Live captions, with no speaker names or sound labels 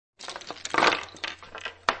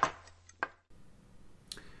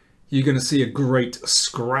You're going to see a great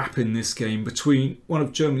scrap in this game between one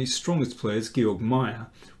of Germany's strongest players, Georg Meier,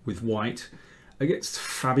 with white, against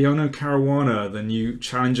Fabiano Caruana, the new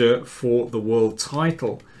challenger for the world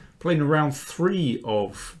title, playing in round 3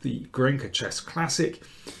 of the Grenke Chess Classic.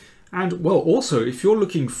 And, well, also, if you're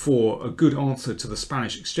looking for a good answer to the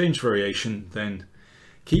Spanish exchange variation, then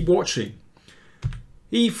keep watching.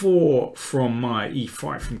 E4 from Meier,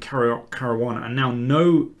 E5 from Caruana, and now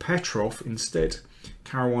no Petrov. Instead,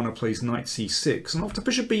 Caruana plays knight c6, and after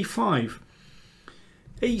bishop b5,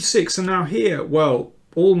 e6, and now here, well,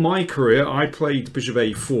 all my career I played bishop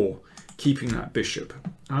a4, keeping that bishop,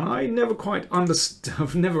 and I never quite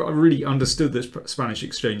I've never really understood this Spanish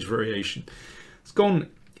exchange variation. It's gone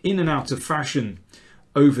in and out of fashion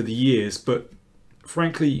over the years, but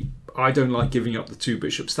frankly, I don't like giving up the 2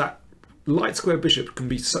 bishops. That light square bishop can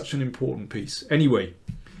be such an important piece. Anyway,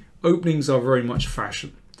 openings are very much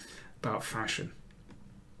about fashion.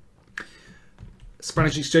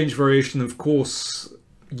 Spanish exchange variation, of course,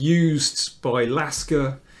 used by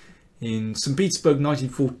Lasker in St. Petersburg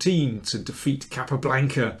 1914 to defeat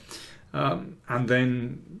Capablanca, and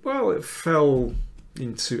then, well, it fell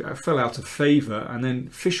out of favour, and then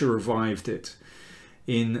Fischer revived it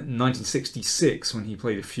in 1966 when he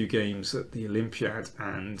played a few games at the Olympiad,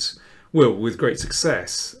 and, well, with great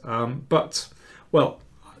success. But, well,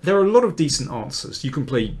 there are a lot of decent answers. You can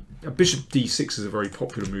play a bishop d6 is a very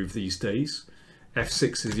popular move these days.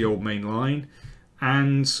 f6 is the old main line,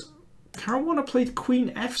 and Caruana played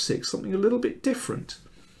queen f6, something a little bit different.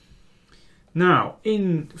 Now,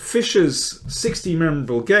 in Fischer's 60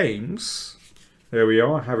 memorable games, there we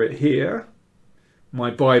are, I have it here,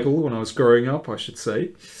 my Bible when I was growing up, I should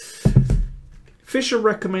say. Fischer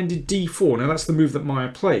recommended d4. Now that's the move that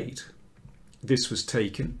Meier played. This was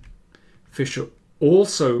taken. Fischer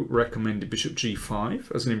also recommended bishop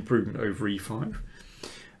g5 as an improvement over e5.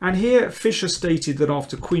 And here Fischer stated that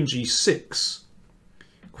after queen g6,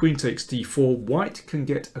 queen takes d4, white can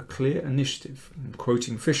get a clear initiative. I'm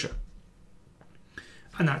quoting Fischer.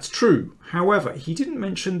 And that's true. However, he didn't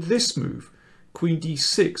mention this move, queen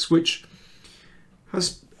d6, which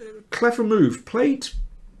has a clever move played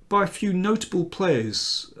by a few notable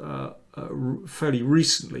players fairly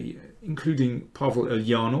recently, including Pavel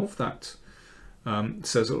Ilyanov. That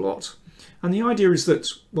says a lot. And the idea is that,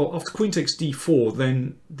 well, after queen takes d4,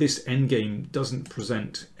 then this endgame doesn't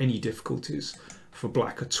present any difficulties for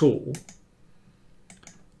black at all.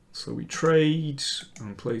 So we trade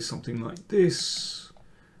and play something like this,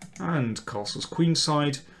 and castles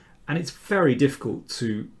queenside, and it's very difficult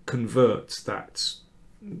to convert that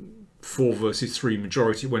 4 versus 3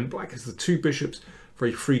 majority when black has the 2 bishops,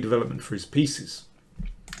 very free development for his pieces.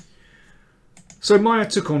 So Meier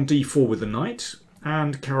took on d4 with the knight,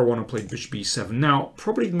 and Caruana played bishop e7. Now,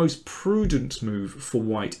 probably the most prudent move for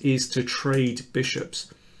white is to trade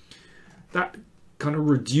bishops. That kind of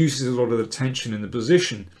reduces a lot of the tension in the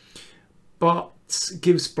position, but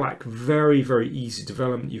gives black very, very easy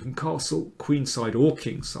development. You can castle queenside or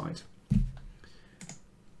kingside.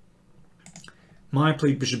 Meier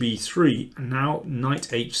played bishop e3, and now knight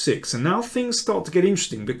h6. And now things start to get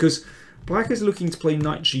interesting, because black is looking to play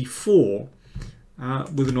knight g4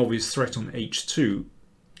 with an obvious threat on h2.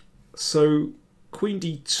 So queen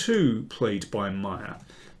d2 played by Meier.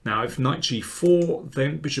 Now if knight g4,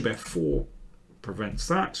 then bishop f4 prevents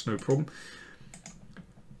that, no problem.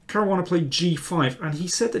 Caruana played g5, and he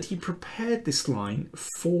said that he prepared this line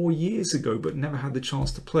 4 years ago but never had the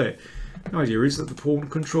chance to play it. The idea is that the pawn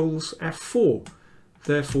controls f4.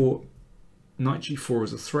 Therefore, knight g4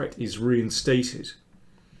 as a threat is reinstated.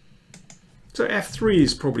 So f3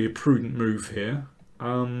 is probably a prudent move here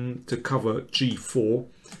to cover g4.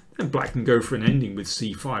 And black can go for an ending with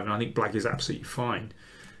c5, and I think black is absolutely fine.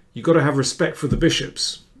 You've got to have respect for the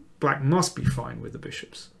bishops. Black must be fine with the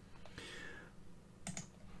bishops.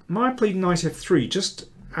 Meier played knight f3, just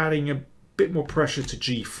adding a bit more pressure to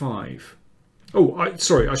g5. Oh,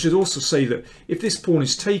 sorry, I should also say that if this pawn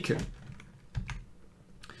is taken,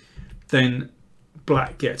 then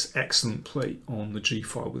black gets excellent play on the g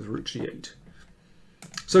file with rook g8.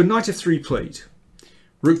 So knight f3 played,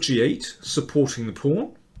 rook g8 supporting the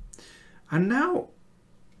pawn, and now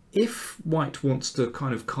if white wants to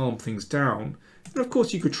kind of calm things down, then of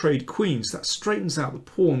course you could trade queens. That straightens out the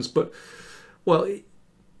pawns, but, well,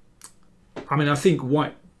 I mean, I think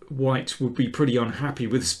white would be pretty unhappy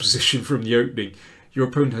with this position from the opening. Your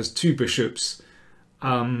opponent has 2 bishops.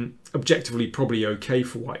 Objectively probably okay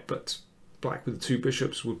for white, but black with the 2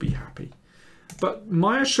 bishops would be happy. But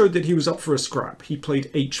Meier showed that he was up for a scrap. He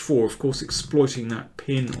played h4, of course, exploiting that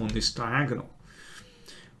pin on this diagonal.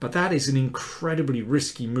 But that is an incredibly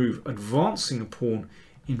risky move, advancing a pawn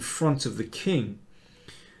in front of the king.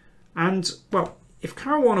 And, well, if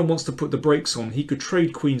Caruana wants to put the brakes on, he could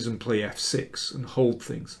trade queens and play f6 and hold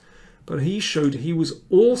things. But he showed he was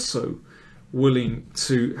also willing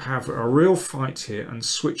to have a real fight here and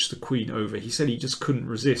switch the queen over. He said he just couldn't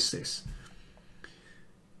resist this.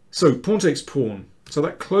 So pawn takes pawn. So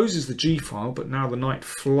that closes the g file, but now the knight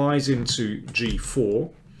flies into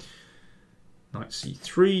g4. Knight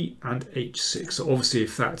c3 and h6. So obviously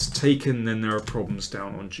if that's taken, then there are problems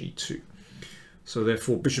down on g2. So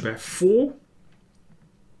therefore bishop f4.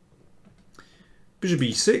 Bishop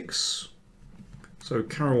e6. So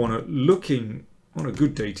Caruana looking on a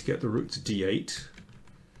good day to get the rook to d8.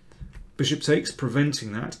 Bishop takes,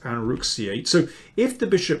 preventing that, and rook c8. So if the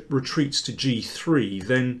bishop retreats to g3,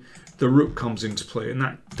 then the rook comes into play, and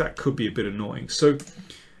that could be a bit annoying. So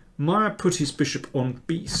Meier put his bishop on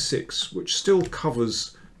b6, which still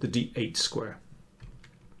covers the d8 square.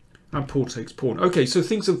 And pawn takes pawn. Okay, so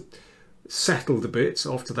things have settled a bit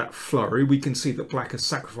after that flurry. We can see that black has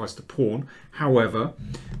sacrificed a pawn. However,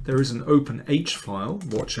 there is an open h file.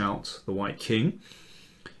 Watch out, the white king.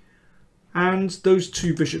 And those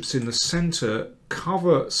two bishops in the center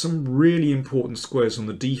cover some really important squares on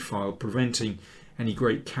the d file, preventing any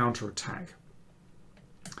great counterattack.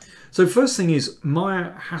 So first thing is,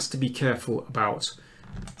 Meier has to be careful about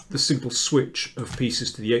the simple switch of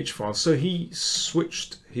pieces to the h file. So he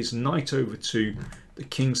switched his knight over to the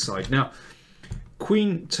king side. Now,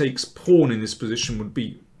 queen takes pawn in this position would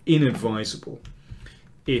be inadvisable.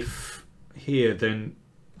 If here, then,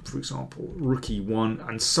 for example, rook e1,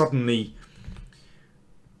 and suddenly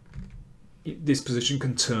this position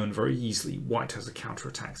can turn very easily. White has a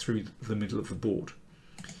counterattack through the middle of the board.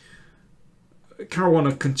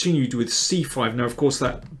 Caruana continued with c5. Now, of course,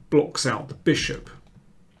 that blocks out the bishop.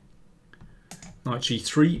 Knight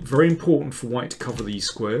g3, very important for white to cover these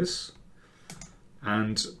squares.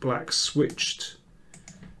 And black switched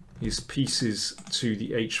his pieces to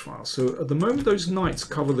the h file. So at the moment, those knights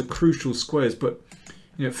cover the crucial squares, but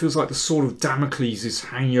it feels like the sword of Damocles is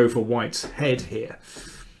hanging over white's head here.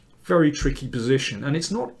 Very tricky position, and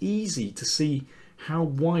it's not easy to see how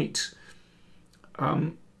white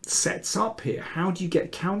sets up here. How do you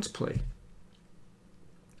get counterplay?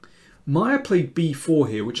 Meier played b4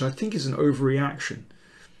 here, which I think is an overreaction.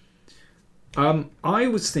 I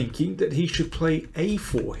was thinking that he should play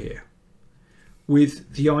a4 here,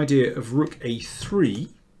 with the idea of rook a3,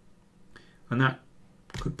 and that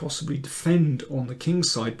could possibly defend on the king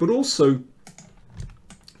side, but also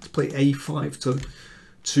to play a5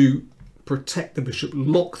 to protect the bishop,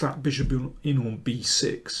 lock that bishop in on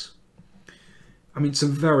b6. I mean, it's a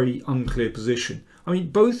very unclear position. I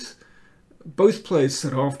mean, both players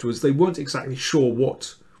said afterwards they weren't exactly sure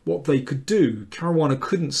what they could do. Caruana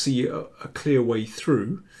couldn't see a clear way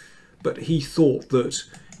through, but he thought that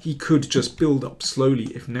he could just build up slowly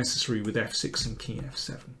if necessary with f6 and king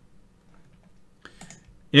f7.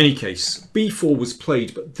 In any case, b4 was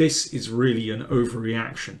played, but this is really an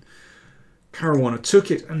overreaction. Caruana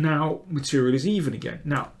took it, and now material is even again.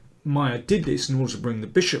 Now, Meier did this in order to bring the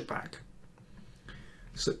bishop back.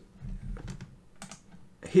 So,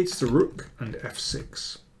 hits the rook and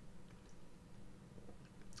f6.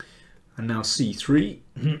 And now c3.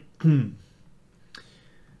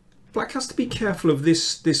 Black has to be careful of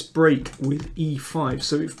this break with e5.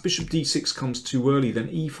 So if bishop d6 comes too early, then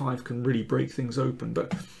e5 can really break things open.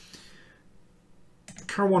 But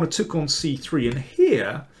Caruana took on c3, and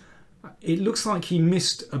here it looks like he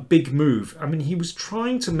missed a big move. I mean, he was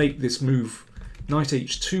trying to make this move, knight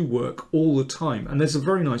h2, work all the time. And there's a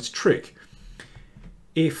very nice trick.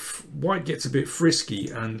 If white gets a bit frisky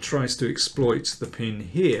and tries to exploit the pin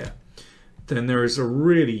here, then there is a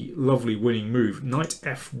really lovely winning move. Knight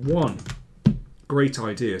f1. Great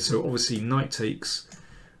idea. So obviously knight takes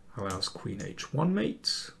allows queen h1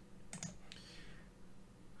 mate.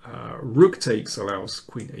 Rook takes allows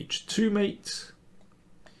queen h2 mate.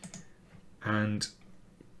 And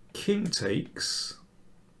king takes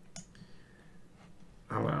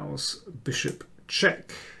allows bishop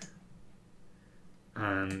check.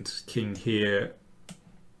 And king here.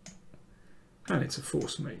 And it's a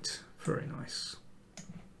force mate. Very nice.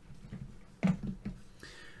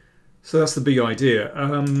 So that's the big idea.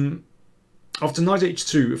 After knight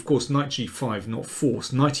h2, of course, knight g5, not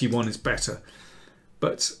forced. Knight e1 is better.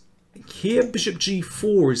 But here, bishop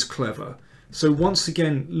g4 is clever. So once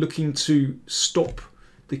again, looking to stop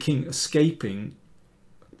the king escaping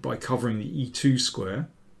by covering the e2 square.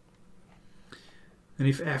 And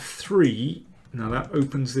if f3, now that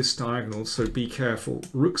opens this diagonal, so be careful.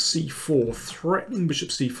 Rook c4, threatening bishop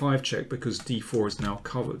c5 check because d4 is now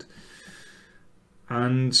covered.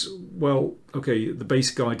 And, well, okay, the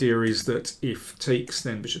basic idea is that if takes,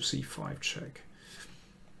 then bishop c5 check.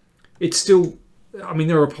 It's still, I mean,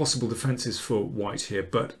 there are possible defenses for white here,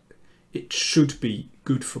 but it should be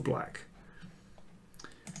good for black.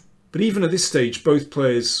 But even at this stage, both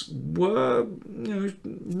players were,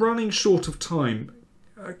 running short of time.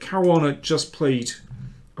 Caruana just played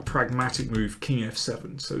a pragmatic move, king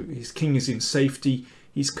f7. So his king is in safety.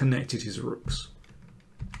 He's connected his rooks.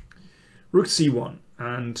 Rook c1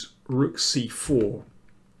 and rook c4.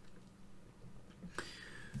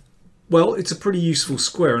 Well, it's a pretty useful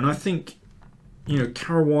square, and I think,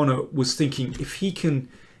 Caruana was thinking if he can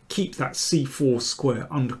keep that c4 square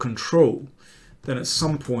under control, then at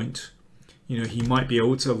some point, he might be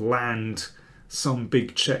able to land some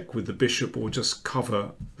big check with the bishop or just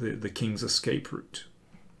cover the king's escape route.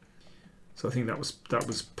 So I think that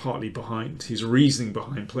was partly behind his reasoning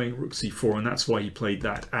behind playing rook c4, and that's why he played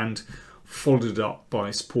that and followed it up by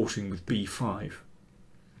supporting with b5.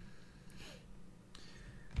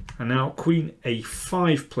 And now queen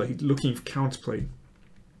a5 played, looking for counterplay.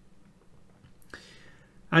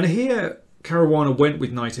 And here Caruana went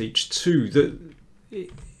with knight h2.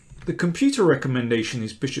 The computer recommendation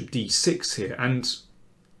is bishop d6 here, and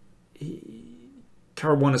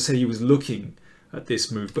Caruana said he was looking at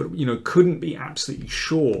this move, but couldn't be absolutely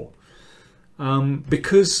sure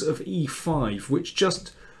because of e5, which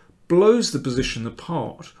just blows the position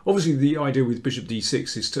apart. Obviously, the idea with bishop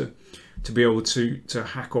d6 is to be able to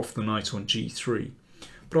hack off the knight on g3,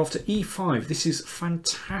 but after e5, this is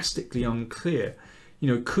fantastically unclear.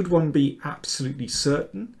 Could one be absolutely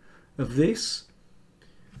certain of this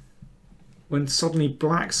when suddenly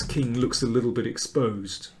black's king looks a little bit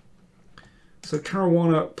exposed? So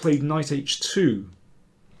Caruana played knight h2.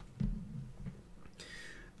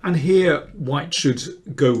 And here white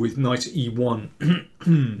should go with knight e1.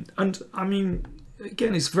 And I mean,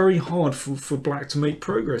 again, it's very hard for black to make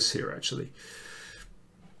progress here, actually.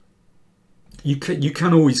 You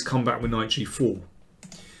can always come back with knight g4.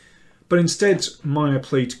 But instead, Meier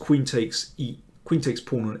played queen takes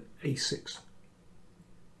pawn on a6.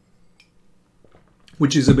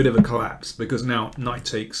 Which is a bit of a collapse, because now knight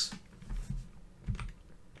takes.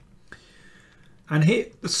 And here,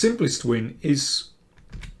 the simplest win is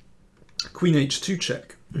queen h2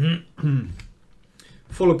 check.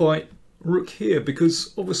 Followed by rook here,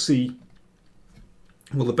 because obviously,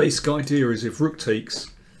 well, the basic idea is if rook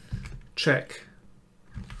takes, check,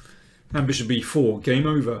 and bishop b4, game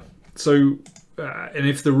over. So, and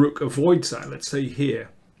if the rook avoids that, let's say here,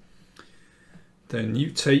 then you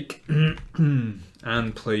take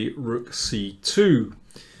and play rook c2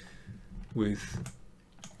 with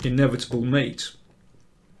inevitable mate,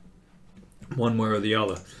 one way or the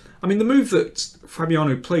other. I mean, the move that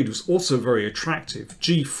Fabiano played was also very attractive,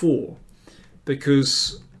 g4,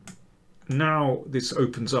 because now this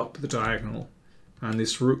opens up the diagonal and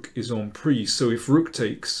this rook is en prise. So if rook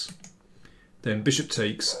takes, then bishop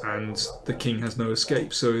takes and the king has no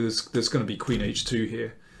escape. So there's going to be queen h2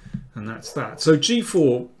 here, and that's that. So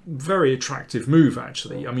g4, very attractive move,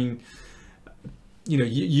 actually. I mean,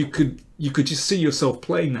 you could just see yourself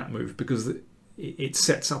playing that move because it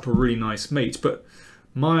sets up a really nice mate. But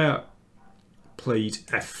Meier played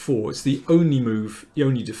f4. It's the only move, the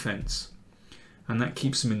only defense, and that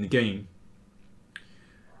keeps him in the game.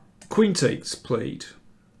 Queen takes played.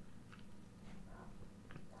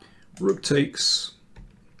 Rook takes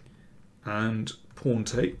and pawn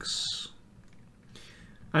takes.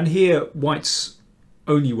 And here white's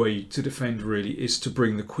only way to defend really is to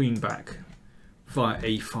bring the queen back via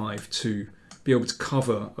a5 to be able to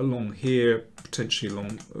cover along here, potentially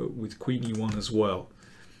along with queen e1 as well.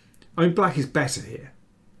 I mean, black is better here,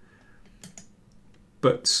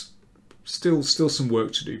 but still some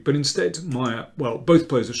work to do. But instead, Meier, well, both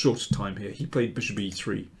players are short of time here. He played bishop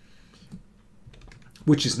e3,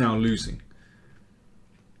 which is now losing,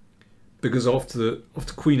 because after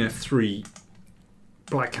queen f3,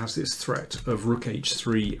 black has this threat of rook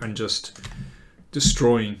h3 and just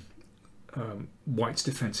destroying white's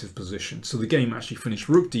defensive position. So the game actually finished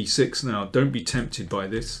rook d6 now. Don't be tempted by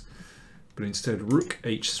this, but instead rook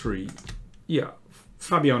h3. Yeah,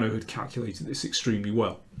 Fabiano had calculated this extremely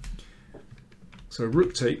well. So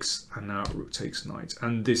rook takes, and now rook takes knight,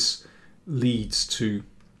 and this leads to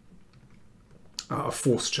a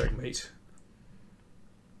forced checkmate.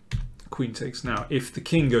 Queen takes. Now if the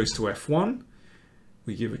king goes to f1,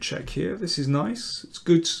 we give a check here. This is nice. It's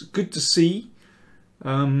good to see.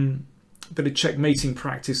 Bit of checkmating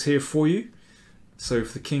practice here for you. So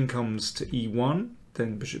if the king comes to e1,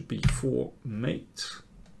 then bishop b4 mate.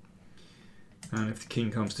 And if the king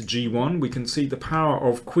comes to g1, we can see the power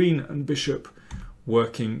of queen and bishop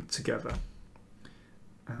working together.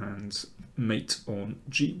 And mate on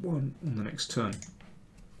g1 on the next turn.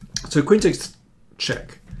 So queen takes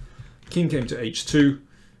check. King came to h2.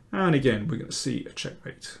 And again, we're going to see a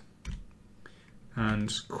checkmate.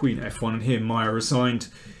 And queen f1. And here Meier resigned.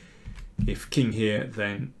 If king here,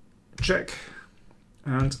 then check.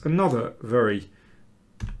 And another very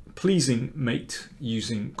pleasing mate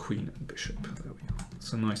using queen and bishop. There we are.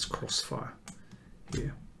 It's a nice crossfire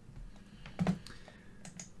here.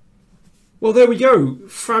 Well, there we go.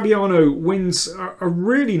 Fabiano wins a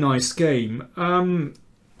really nice game.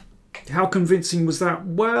 How convincing was that?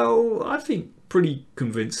 Well, I think pretty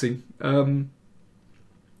convincing.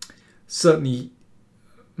 Certainly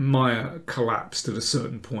Meier collapsed at a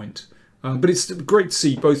certain point. But it's great to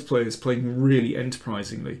see both players playing really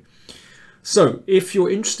enterprisingly. So if you're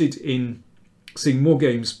interested in seeing more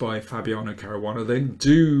games by Fabiano Caruana, then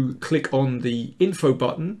do click on the info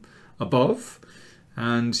button above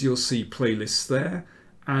and you'll see playlists there.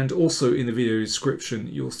 And also in the video description,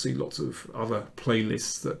 you'll see lots of other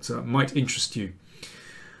playlists that might interest you.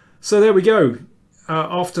 So there we go.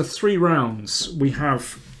 After 3 rounds, we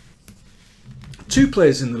have 2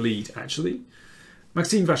 players in the lead, actually.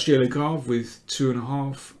 Maxime Vachier-Lagrave with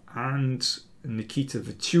 2.5 and Nikita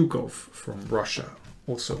Vityugov from Russia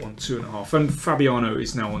also on 2.5. And Fabiano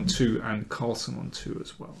is now on 2 and Carlsson on 2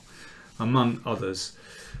 as well, among others.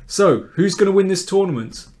 So who's going to win this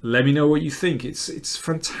tournament? Let me know what you think. It's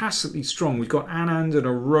fantastically strong. We've got Anand and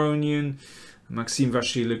Aronian, Maxime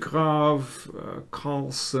Vachier-Lagrave,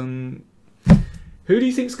 Carlsson. Who do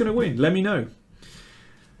you think is going to win? Let me know.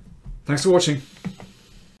 Thanks for watching.